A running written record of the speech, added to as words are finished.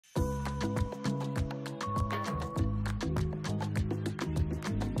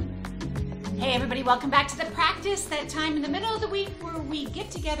Hey everybody, welcome back to the practice, that time in the middle of the week where we get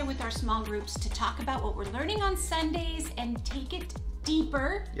together with our small groups to talk about what we're learning on Sundays and take it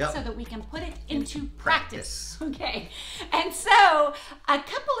deeper so that we can put it into practice. Okay, and so a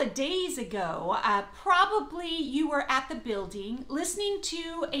couple of days ago, probably you were at the building listening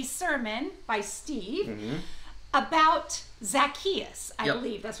to a sermon by Steve about Zacchaeus. I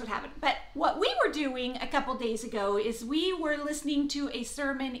believe that's what happened. But what we were doing a couple days ago is we were listening to a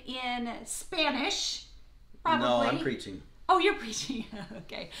sermon in Spanish, probably. No, I'm preaching. Oh, you're preaching.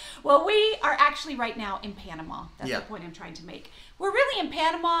 Okay. Well, we are actually right now in Panama. That's the point I'm trying to make. We're really in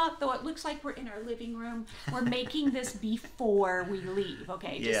Panama, though it looks like we're in our living room. We're making this before we leave,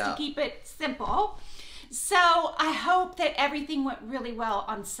 okay? Just to keep it simple. So I hope that everything went really well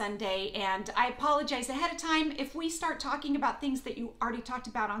on Sunday, and I apologize ahead of time if we start talking about things that you already talked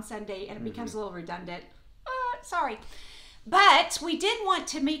about on Sunday and it becomes a little redundant. Sorry. But we did want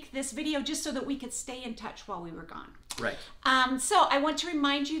to make this video just so that we could stay in touch while we were gone. Right. So I want to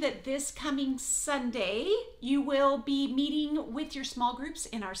remind you that this coming Sunday, you will be meeting with your small groups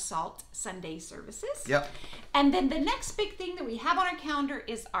in our SALT Sunday services. Yep. And then the next big thing that we have on our calendar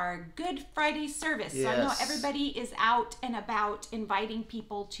is our Good Friday service. Yes. So I know everybody is out and about inviting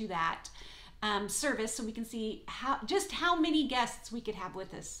people to that service, so we can see how many guests we could have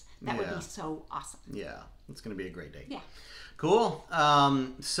with us. That would be so awesome. Yeah, it's going to be a great day. Yeah. Cool.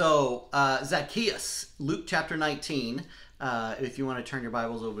 So Zacchaeus, Luke chapter 19. If you want to turn your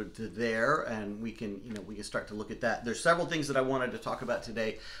Bibles over to there, and we can start to look at that. There's several things that I wanted to talk about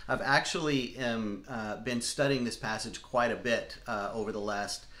today. I've actually been studying this passage quite a bit over the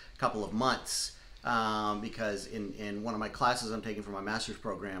last couple of months. Because in one of my classes I'm taking for my master's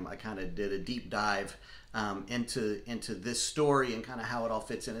program, I kind of did a deep dive into this story and kind of how it all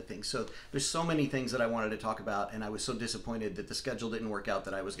fits into things. So there's so many things that I wanted to talk about, and I was so disappointed that the schedule didn't work out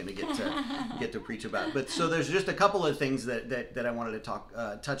that I was going to get to preach about. But so there's just a couple of things that I wanted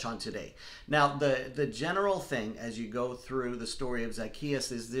to touch on today. Now the general thing as you go through the story of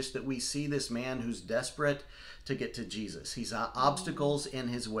Zacchaeus is this: that we see this man who's desperate to get to Jesus. He's obstacles in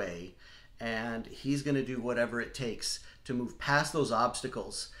his way, and he's going to do whatever it takes to move past those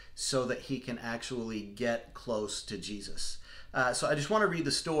obstacles so that he can actually get close to Jesus. So I just want to read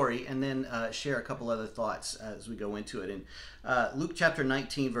the story and then share a couple other thoughts as we go into it. In Luke chapter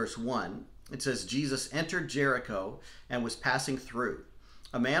 19, verse 1, it says, Jesus entered Jericho and was passing through.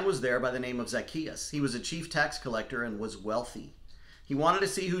 A man was there by the name of Zacchaeus. He was a chief tax collector and was wealthy. He wanted to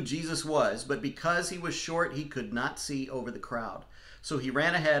see who Jesus was, but because he was short, he could not see over the crowd. So he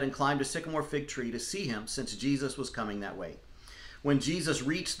ran ahead and climbed a sycamore fig tree to see him, since Jesus was coming that way. When Jesus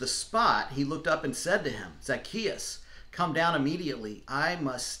reached the spot, he looked up and said to him, Zacchaeus, come down immediately. I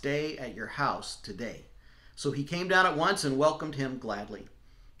must stay at your house today. So he came down at once and welcomed him gladly.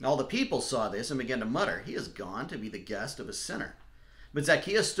 All the people saw this and began to mutter, he has gone to be the guest of a sinner. But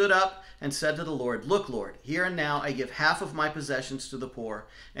Zacchaeus stood up and said to the Lord, look, Lord, here and now I give half of my possessions to the poor,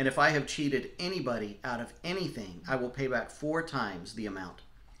 and if I have cheated anybody out of anything, I will pay back 4 times the amount.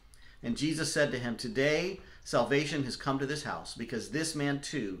 And Jesus said to him, today salvation has come to this house, because this man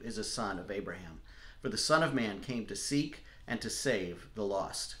too is a son of Abraham. For the Son of Man came to seek and to save the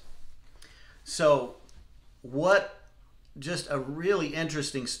lost. So just a really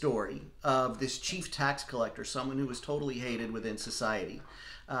interesting story of this chief tax collector, someone who was totally hated within society,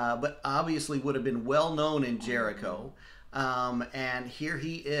 but obviously would have been well known in Jericho. And here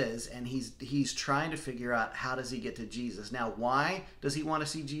he is, and he's trying to figure out, how does he get to Jesus? Now, why does he want to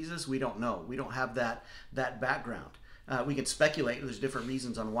see Jesus? We don't know. We don't have that background. We can speculate. There's different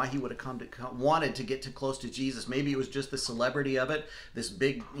reasons on why he would have wanted to get too close to Jesus. Maybe it was just the celebrity of it. This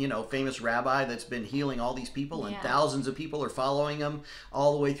big, famous rabbi that's been healing all these people, and thousands of people are following him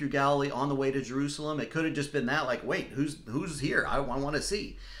all the way through Galilee, on the way to Jerusalem. It could have just been that, like, wait, who's here? I want to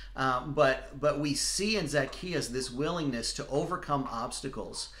see. But we see in Zacchaeus this willingness to overcome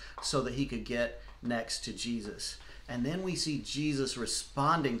obstacles so that he could get next to Jesus. And then we see Jesus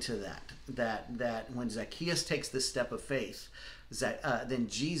responding to that when Zacchaeus takes this step of faith, then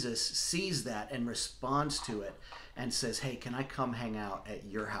Jesus sees that and responds to it and says, hey, can I come hang out at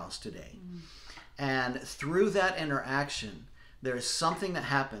your house today? And through that interaction, there's something that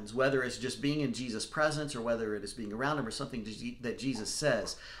happens, whether it's just being in Jesus' presence or whether it is being around him or something that Jesus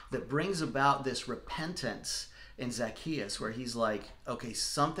says, that brings about this repentance in Zacchaeus, where he's like, okay,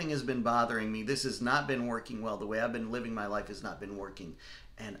 something has been bothering me. This has not been working well. The way I've been living my life has not been working,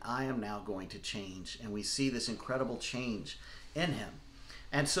 and I am now going to change. And we see this incredible change in him.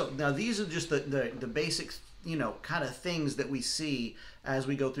 And so now these are just the basic, kind of things that we see as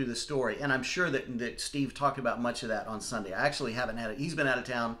we go through the story. And I'm sure that Steve talked about much of that on Sunday. I actually haven't had it. He's been out of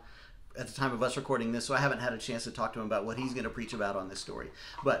town at the time of us recording this, so I haven't had a chance to talk to him about what he's going to preach about on this story.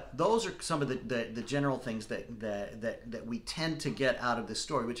 But those are some of the general things that we tend to get out of this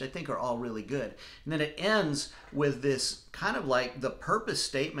story, which I think are all really good. And then it ends with this kind of like the purpose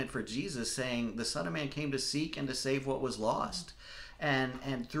statement for Jesus, saying the Son of Man came to seek and to save what was lost.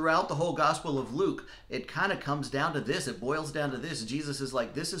 And throughout the whole Gospel of Luke, it kind of comes down to this. It boils down to this. Jesus is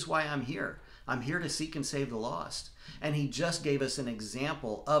like, this is why I'm here. I'm here to seek and save the lost. And he just gave us an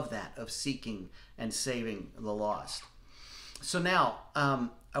example of that, of seeking and saving the lost. So now,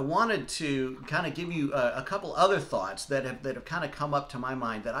 I wanted to kind of give you a couple other thoughts that have kind of come up to my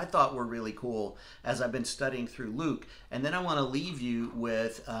mind that I thought were really cool as I've been studying through Luke. And then I want to leave you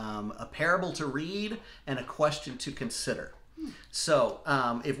with a parable to read and a question to consider. So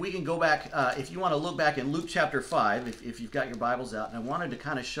if we can go back, if you want to look back in Luke chapter 5, if you've got your Bibles out, and I wanted to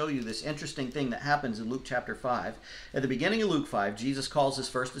kind of show you this interesting thing that happens in Luke chapter 5. At the beginning of Luke 5, Jesus calls his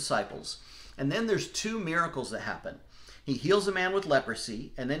first disciples, and then there's two miracles that happen. He heals a man with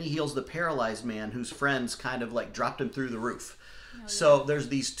leprosy, and then he heals the paralyzed man whose friends kind of like dropped him through the roof. Oh, yeah. So there's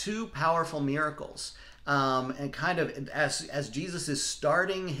these two powerful miracles. And kind of as Jesus is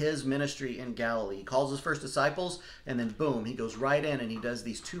starting his ministry in Galilee, he calls his first disciples, and then boom, he goes right in and he does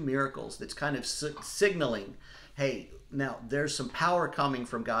these two miracles that's kind of signaling, hey, now there's some power coming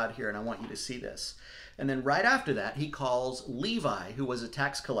from God here, and I want you to see this. And then right after that, he calls Levi, who was a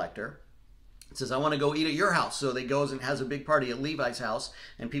tax collector. It says, I want to go eat at your house. So he goes and has a big party at Levi's house,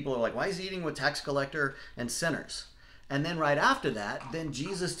 and people are like, why is he eating with tax collector and sinners? And then right after that, then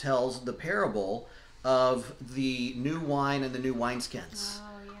Jesus tells the parable of the new wine and the new wineskins.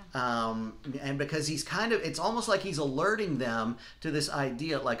 Oh, yeah. And because he's kind of, it's almost like he's alerting them to this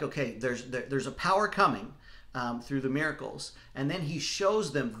idea, like, okay, there's a power coming through the miracles. And then he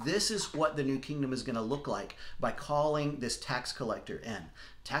shows them this is what the new kingdom is going to look like by calling this tax collector in.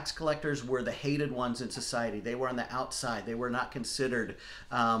 Tax collectors were the hated ones in society. They were on the outside. They were not considered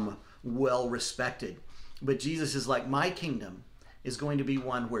well respected. But Jesus is like, my kingdom is going to be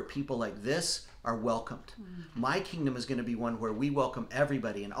one where people like this are welcomed. My kingdom is going to be one where we welcome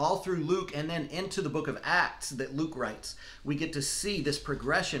everybody. And all through Luke and then into the book of Acts that Luke writes, we get to see this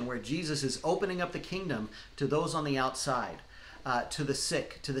progression where Jesus is opening up the kingdom to those on the outside, to the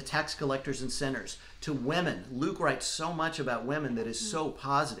sick, to the tax collectors and sinners, to women. Luke writes so much about women that is so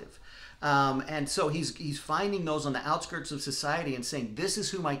positive. And so he's finding those on the outskirts of society and saying, this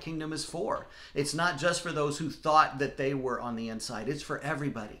is who my kingdom is for. It's not just for those who thought that they were on the inside. It's for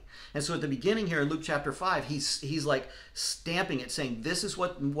everybody. And so at the beginning here in Luke chapter 5, he's like stamping it, saying, this is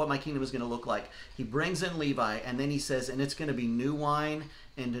what my kingdom is going to look like. He brings in Levi, and then he says, and it's going to be new wine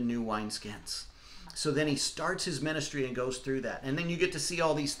into new wineskins. So then he starts his ministry and goes through that. And then you get to see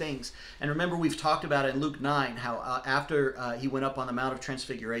all these things. And remember, we've talked about it in Luke 9, how after he went up on the Mount of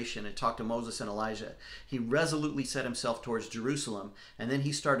Transfiguration and talked to Moses and Elijah, he resolutely set himself towards Jerusalem. And then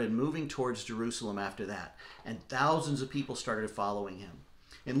he started moving towards Jerusalem after that. And thousands of people started following him.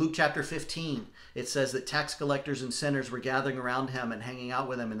 In Luke chapter 15, it says that tax collectors and sinners were gathering around him and hanging out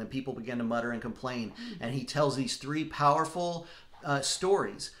with him. And then people began to mutter and complain. And he tells these three powerful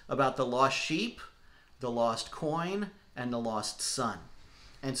stories about the lost sheep, the lost coin, and the lost son.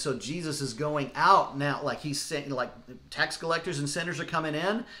 And so Jesus is going out now, like he's saying, like tax collectors and sinners are coming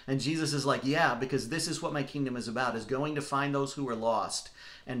in, and Jesus is like, yeah, because this is what my kingdom is about, is going to find those who are lost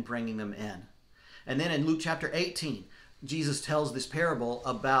and bringing them in. And then in Luke chapter 18, Jesus tells this parable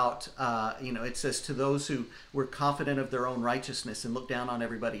about, it says to those who were confident of their own righteousness and look down on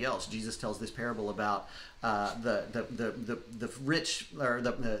everybody else. Jesus tells this parable about the rich, or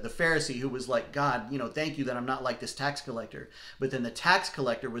the Pharisee who was like, God, thank you that I'm not like this tax collector. But then the tax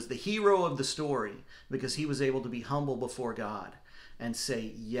collector was the hero of the story because he was able to be humble before God and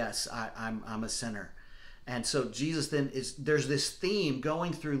say, yes, I'm a sinner. And so Jesus then there's this theme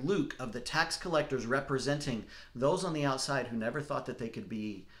going through Luke of the tax collectors representing those on the outside who never thought that they could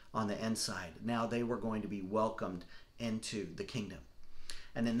be on the inside. Now they were going to be welcomed into the kingdom.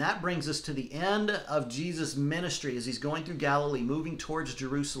 And then that brings us to the end of Jesus' ministry as he's going through Galilee, moving towards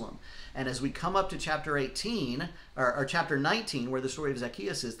Jerusalem. And as we come up to chapter 18, or chapter 19, where the story of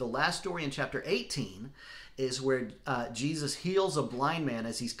Zacchaeus is, the last story in chapter 18 is where Jesus heals a blind man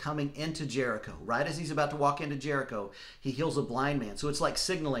as he's coming into Jericho. Right as he's about to walk into Jericho, he heals a blind man. So it's like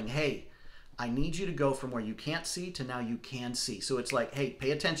signaling, hey, I need you to go from where you can't see to now you can see. So it's like, hey,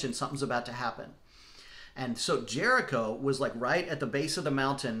 pay attention, something's about to happen. And so Jericho was like right at the base of the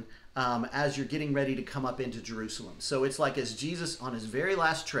mountain as you're getting ready to come up into Jerusalem. So it's like as Jesus on his very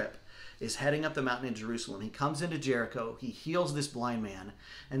last trip is heading up the mountain in Jerusalem, he comes into Jericho, he heals this blind man,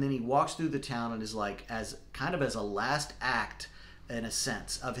 and then he walks through the town and is like, as kind of as a last act, in a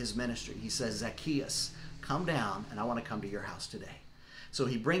sense, of his ministry. He says, Zacchaeus, come down, and I want to come to your house today. So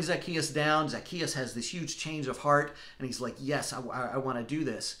he brings Zacchaeus down. Zacchaeus has this huge change of heart, and he's like, yes, I want to do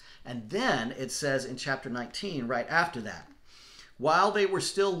this. And then it says in chapter 19, right after that, while they were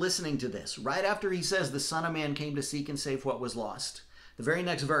still listening to this, right after he says the Son of Man came to seek and save what was lost, the very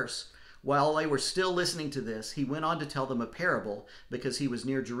next verse, while they were still listening to this, he went on to tell them a parable because he was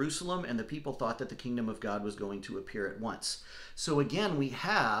near Jerusalem and the people thought that the kingdom of God was going to appear at once. So again, we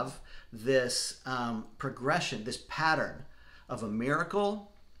have this progression, this pattern of a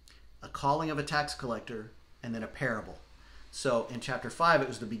miracle, a calling of a tax collector, and then a parable. So in chapter 5, it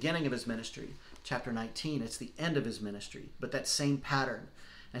was the beginning of his ministry. Chapter 19, it's the end of his ministry, but that same pattern.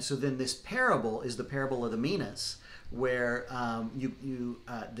 And so then this parable is the parable of the minas, where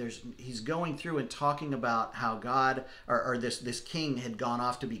he's going through and talking about how God or this king had gone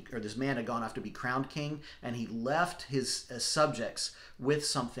off to be, or this man had gone off to be crowned king, and he left his subjects with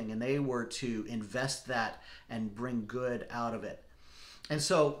something, and they were to invest that and bring good out of it. And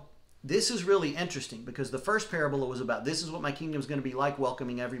so this is really interesting because the first parable was about, this is what my kingdom is going to be like,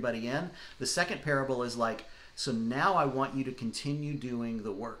 welcoming everybody in. The second parable is like, so now I want you to continue doing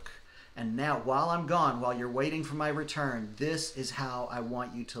the work. And now, while I'm gone, while you're waiting for my return, this is how I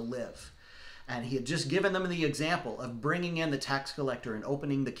want you to live. And he had just given them the example of bringing in the tax collector and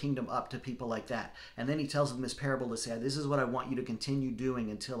opening the kingdom up to people like that. And then he tells them this parable to say, this is what I want you to continue doing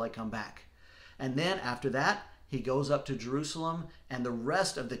until I come back. And then after that, he goes up to Jerusalem, and the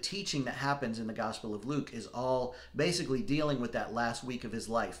rest of the teaching that happens in the Gospel of Luke is all basically dealing with that last week of his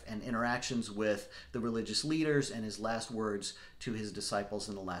life and interactions with the religious leaders and his last words to his disciples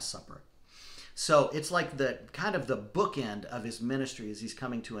in the Last Supper. So it's like the kind of the bookend of his ministry as he's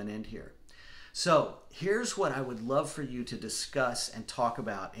coming to an end here. So here's what I would love for you to discuss and talk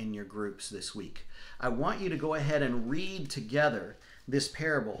about in your groups this week. I want you to go ahead and read together this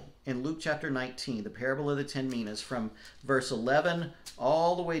parable in Luke chapter 19, the parable of the 10 minas, from verse 11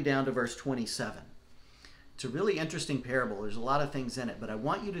 all the way down to verse 27. It's a really interesting parable. There's a lot of things in it, but I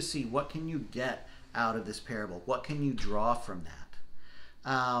want you to see, what can you get out of this parable? What can you draw from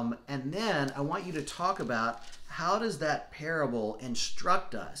that? And then I want you to talk about, how does that parable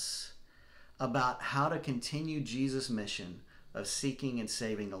instruct us about how to continue Jesus' mission of seeking and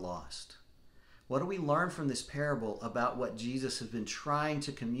saving the lost? What do we learn from this parable about what Jesus has been trying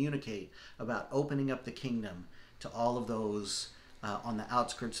to communicate about opening up the kingdom to all of those on the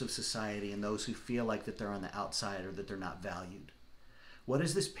outskirts of society and those who feel like that they're on the outside or that they're not valued? What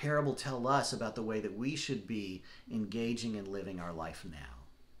does this parable tell us about the way that we should be engaging and living our life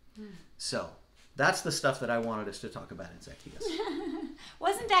now? So that's the stuff that I wanted us to talk about in Zacchaeus.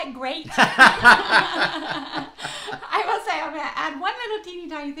 Wasn't that great? I will say, I'm going to add one little teeny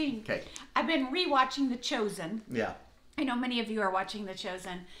tiny thing. Okay. I've been rewatching The Chosen. Yeah. I know many of you are watching The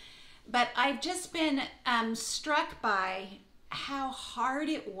Chosen, but I've just been struck by how hard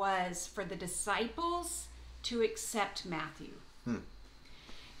it was for the disciples to accept Matthew.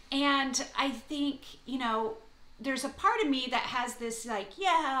 And I think, there's a part of me that has this like,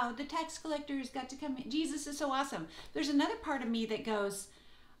 yeah, the tax collectors got to come in. Jesus is so awesome. There's another part of me that goes,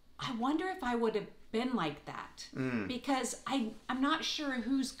 I wonder if I would have been like that. Because I'm not sure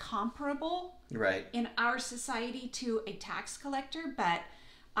who's comparable in our society to a tax collector, but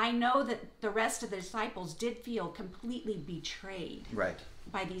I know that the rest of the disciples did feel completely betrayed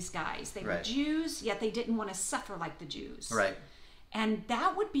by these guys. They were Jews, yet they didn't want to suffer like the Jews. And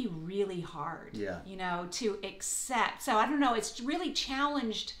that would be really hard, to accept. So I don't know, it's really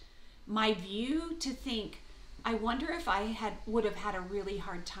challenged my view to think, I wonder if I would have had a really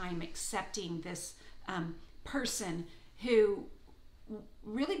hard time accepting this person who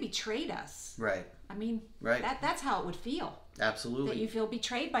really betrayed us. I mean, that's how it would feel. Absolutely. That you feel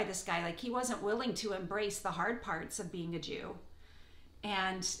betrayed by this guy. Like, he wasn't willing to embrace the hard parts of being a Jew.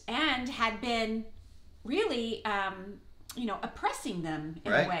 And had been really... oppressing them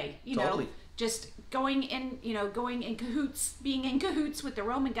in a way, totally. Just going in cahoots, being in cahoots with the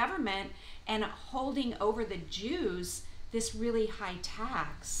Roman government and holding over the Jews this really high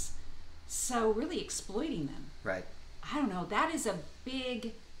tax. So really exploiting them. I don't know. That is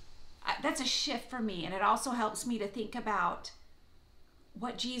that's a shift for me. And it also helps me to think about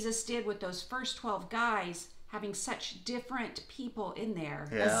what Jesus did with those first 12 guys, having such different people in there,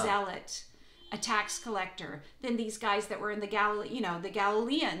 a zealot, a tax collector, then these guys that were in the the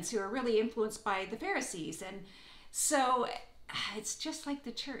Galileans who are really influenced by the Pharisees. And so it's just like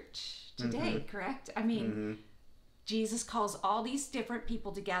the church today, correct? I mean, Jesus calls all these different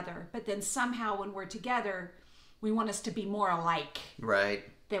people together, but then somehow when we're together, we want us to be more alike.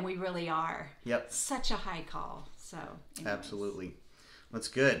 than we really are. Yep. Such a high call. So anyways. Absolutely. That's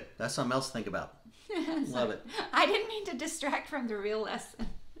good. That's something else to think about. Love it. I didn't mean to distract from the real lesson.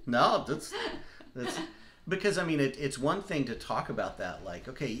 No, that's because I mean it's one thing to talk about that, like,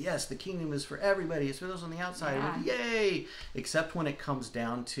 okay, yes, the kingdom is for everybody, it's for those on the outside, yay! Except when it comes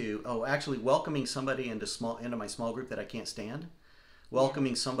down to actually welcoming somebody into my small group that I can't stand,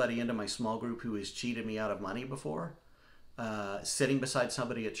 welcoming somebody into my small group who has cheated me out of money before, sitting beside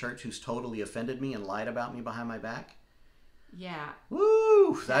somebody at church who's totally offended me and lied about me behind my back. Yeah.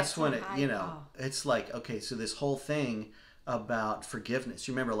 Woo! That's when it, it's like, okay, so this whole thing about forgiveness.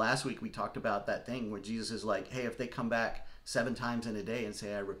 You remember last week we talked about that thing where Jesus is like, hey, if they come back 7 times in a day and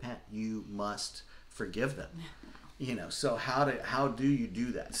say, I repent, you must forgive them. So how do you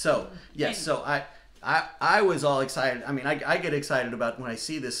do that? So, yes, so I was all excited. I mean, I get excited about when I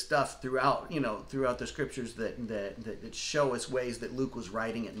see this stuff throughout the scriptures that show us ways that Luke was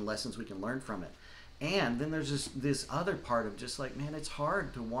writing it and lessons we can learn from it. And then there's this other part of just like, man, it's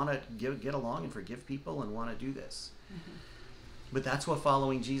hard to want to get along and forgive people and want to do this. Mm-hmm. But that's what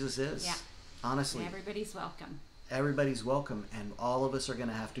following Jesus is. Yeah. Honestly. Everybody's welcome. Everybody's welcome. And all of us are going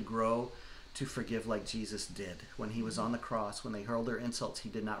to have to grow to forgive like Jesus did. When he was on the cross, when they hurled their insults, he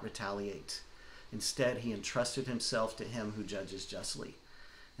did not retaliate. Instead, he entrusted himself to him who judges justly.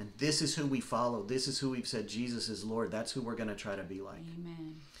 And this is who we follow. This is who we've said Jesus is Lord. That's who we're going to try to be like.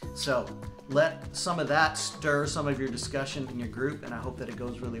 Amen. So let some of that stir some of your discussion in your group, and I hope that it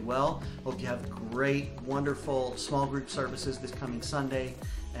goes really well. Hope you have great, wonderful small group services this coming Sunday,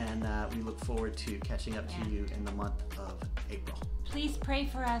 and we look forward to catching up to you in the month of April. Please pray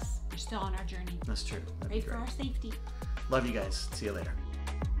for us. We're still on our journey. That's true. Pray for our safety. Love you guys. See you later.